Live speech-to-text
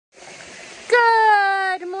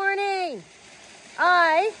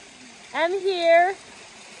I am here.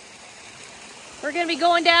 We're gonna be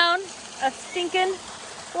going down a stinking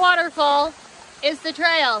waterfall. Is the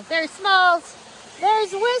trail. There's Smalls,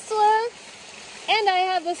 there's Whistler, and I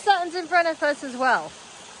have the Suttons in front of us as well.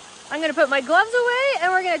 I'm gonna put my gloves away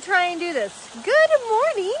and we're gonna try and do this. Good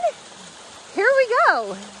morning. Here we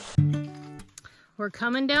go. We're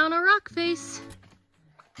coming down a rock face.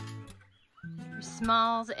 There's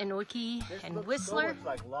Smalls and Wiki and Whistler. This looks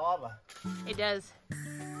like lava. It does.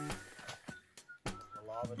 The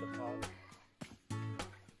lava deposit.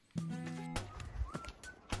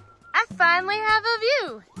 I finally have a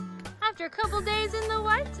view. After a couple days in the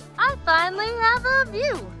white, I finally have a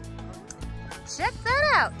view. Check that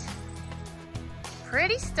out.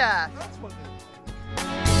 Pretty stuff. That's what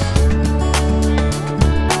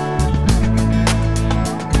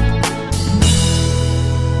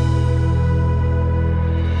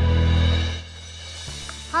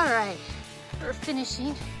All right, we're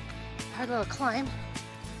finishing our little climb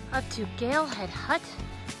up to Galehead Hut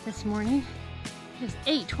this morning. It's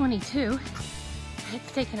 8:22.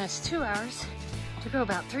 It's taken us 2 hours to go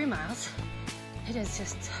about 3 miles. It is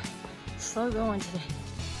just slow going today.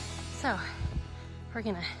 So we're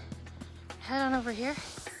gonna head on over here,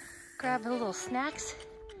 grab a little snacks,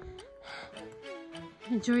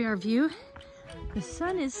 enjoy our view. The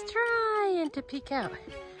sun is trying to peek out,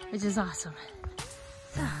 which is awesome.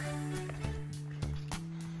 So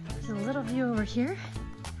there's a little view over here.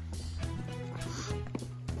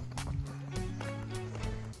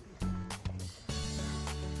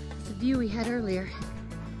 View we had earlier.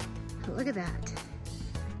 Look at that.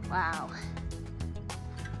 Wow.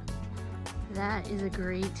 That is a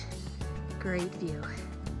great, great view.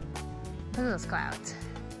 Look at those clouds.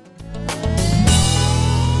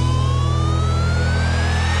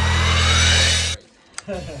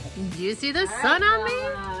 Do you see the sun on me?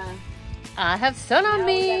 I have sun on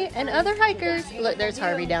me and other hikers. Look, there's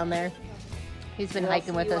Harvey down there. He's been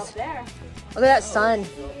hiking with us. Look at that sun.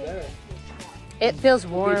 It feels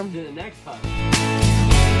warm.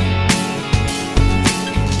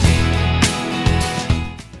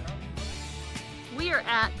 We are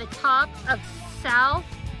at the top of South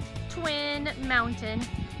Twin Mountain.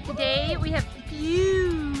 Today we have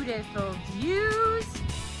beautiful views.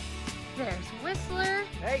 There's Whistler,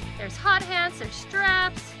 there's Hot Hands, there's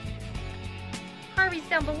Straps. Harvey's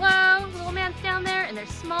down below, Little Man's down there, and there's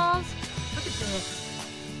Smalls. Look at this.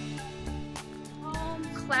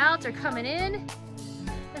 Clouds are coming in.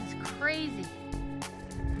 That's crazy.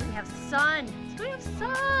 We have sun. We have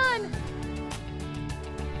sun.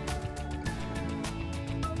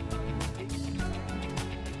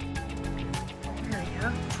 There we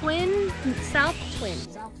go. Twin, South Twin.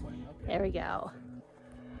 There we go.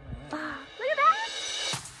 Look at that.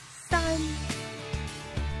 Sun.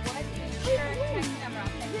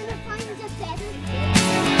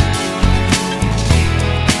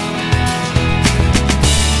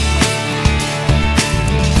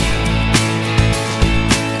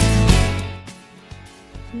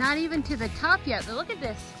 Not even to the top yet, but look at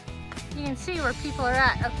this. You can see where people are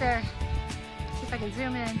at up there. See if I can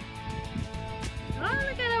zoom in. Oh,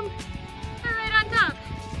 look at them. They're right on top.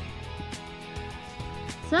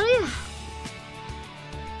 So yeah,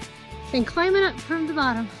 been climbing up from the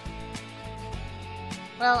bottom.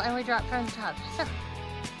 Well, and we dropped from the top. So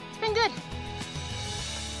it's been good.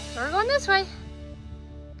 So we're going this way.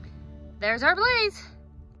 There's our blaze.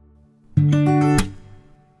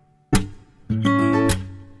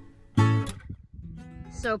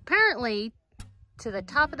 So apparently, to the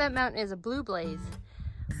top of that mountain is a blue blaze.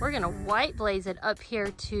 We're gonna white blaze it up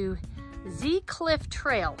here to Z Cliff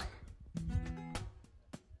Trail.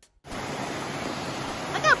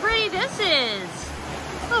 Look how pretty this is.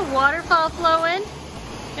 A waterfall flowing.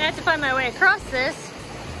 I have to find my way across this.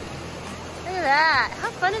 Look at that.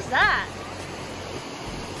 How fun is that?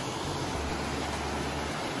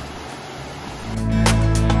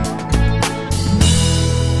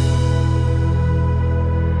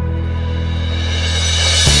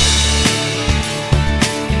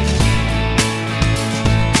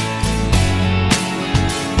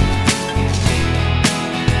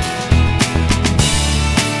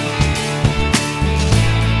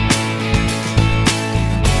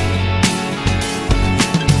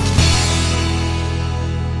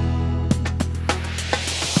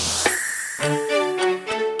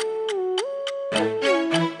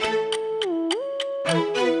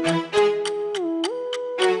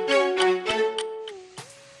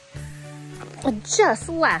 Just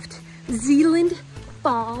left Zealand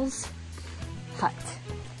Falls Hut.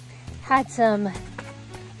 Had some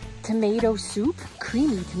tomato soup,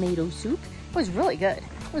 creamy tomato soup. It was really good.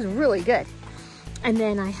 It was really good. And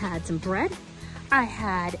then I had some bread. I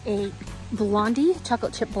had a blondie,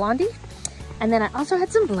 chocolate chip blondie. And then I also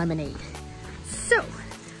had some lemonade. So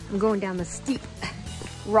I'm going down the steep,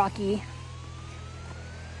 rocky.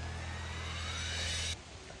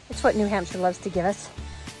 It's what New Hampshire loves to give us.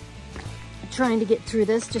 I'm trying to get through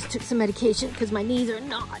this. Just took some medication because my knees are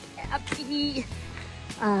not happy.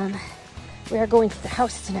 We are going to the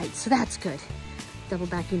house tonight, so that's good. Double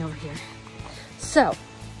backing over here. So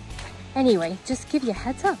anyway, just give you a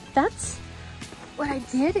heads up. That's what I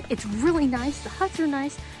did. It's really nice. The huts are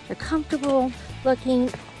nice. They're comfortable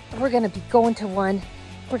looking. We're gonna be going to one.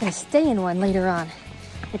 We're gonna stay in one later on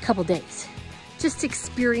in a couple days. Just to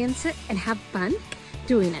experience it and have fun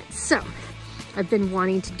doing it. So I've been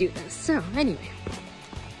wanting to do this. So anyway,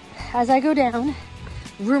 as I go down,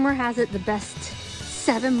 rumor has it the best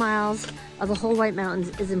 7 miles of the whole White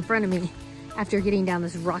Mountains is in front of me after getting down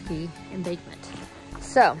this rocky embankment.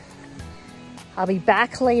 So I'll be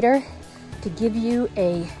back later to give you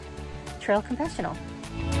a trail confessional.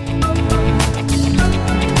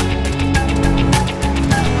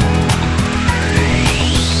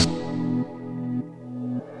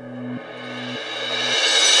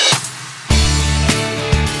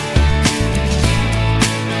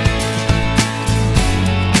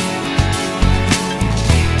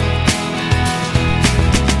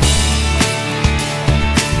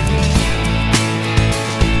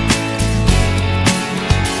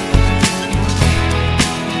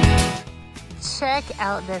 Check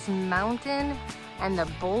out this mountain and the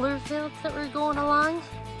boulder fields that we're going along.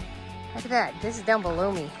 Look at that. This is down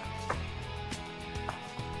below me.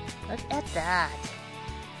 Look at that.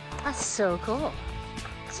 That's so cool.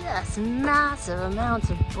 Just massive amounts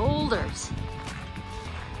of boulders.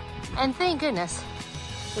 And thank goodness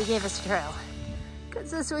they gave us a trail,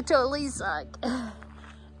 because this would totally suck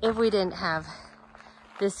if we didn't have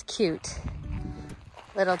this cute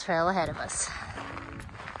little trail ahead of us.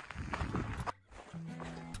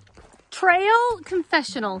 Trail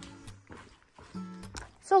confessional.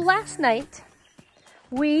 So last night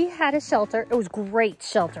we had a shelter. It was great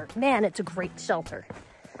shelter. Man, it's a great shelter.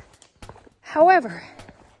 However,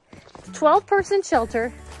 12-person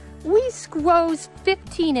shelter, we squeezed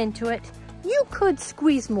 15 into it. You could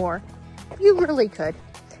squeeze more. You really could.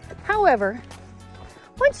 However,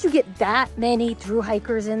 once you get that many thru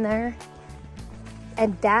hikers in there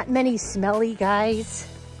and that many smelly guys,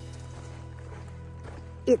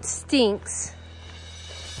 it stinks.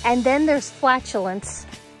 And then there's flatulence.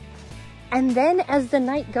 And then as the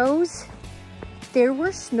night goes, there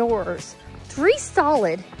were snorers. 3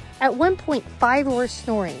 solid. At one point, 5 were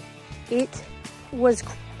snoring. It was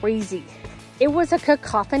crazy. It was a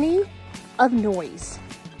cacophony of noise.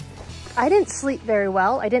 I didn't sleep very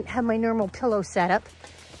well. I didn't have my normal pillow set up,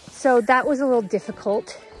 so that was a little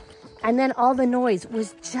difficult. And then all the noise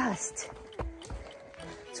was just...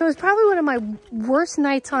 So it was probably one of my worst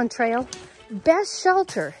nights on trail. Best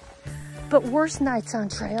shelter, but worst nights on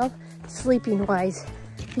trail, sleeping wise,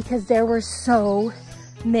 because there were so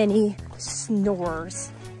many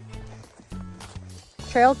snorers.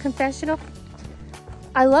 Trail confessional.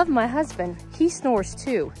 I love my husband. He snores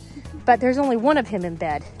too, but there's only one of him in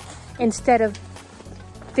bed instead of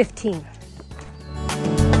 15.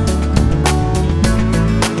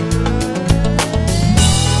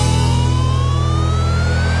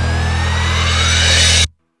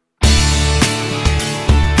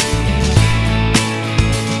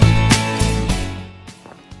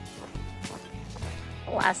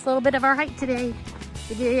 Last little bit of our hike today.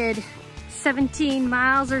 We did 17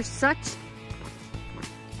 miles or such.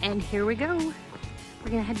 And here we go.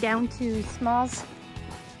 We're gonna head down to Small's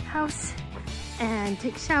house and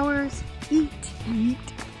take showers, eat,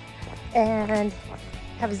 and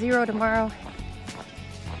have 0 tomorrow.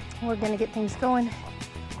 We're gonna get things going.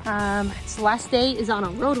 It's the last day is on a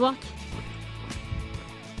road walk.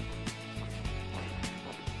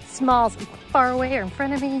 Small's far away or in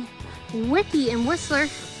front of me. Wiki and Whistler,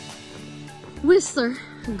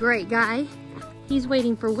 great guy. He's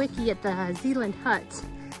waiting for Wiki at the Zealand hut,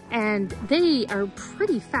 and they are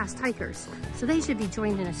pretty fast hikers, so they should be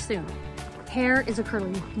joining us soon. Hair is a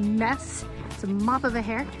curly mess. It's a mop of a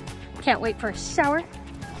hair. Can't wait for a shower.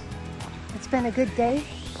 It's been a good day.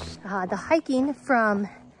 The hiking from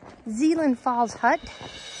Zealand Falls Hut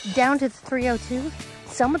down to the 302,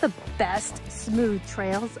 some of the best smooth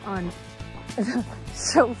trails on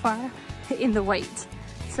so far in the White.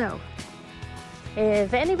 So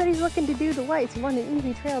if anybody's looking to do the Whites, want an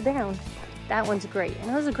easy trail down, that one's great.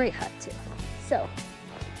 And it was a great hut too. So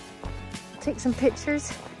take some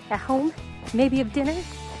pictures at home, maybe of dinner,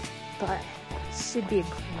 but it should be it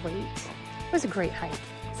was a great hike.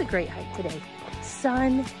 It's a great hike today.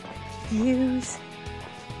 Sun, views.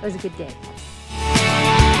 It was a good day.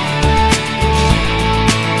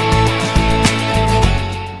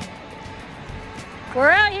 We're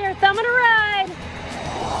out here thumbing a ride.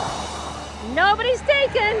 Nobody's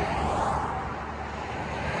taken.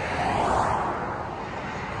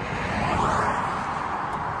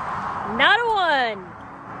 Not a one.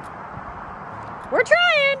 We're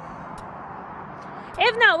trying.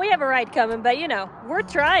 If not, we have a ride coming, but you know, we're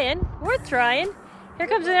trying. We're trying. Here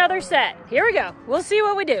comes another set. Here we go. We'll see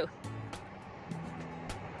what we do.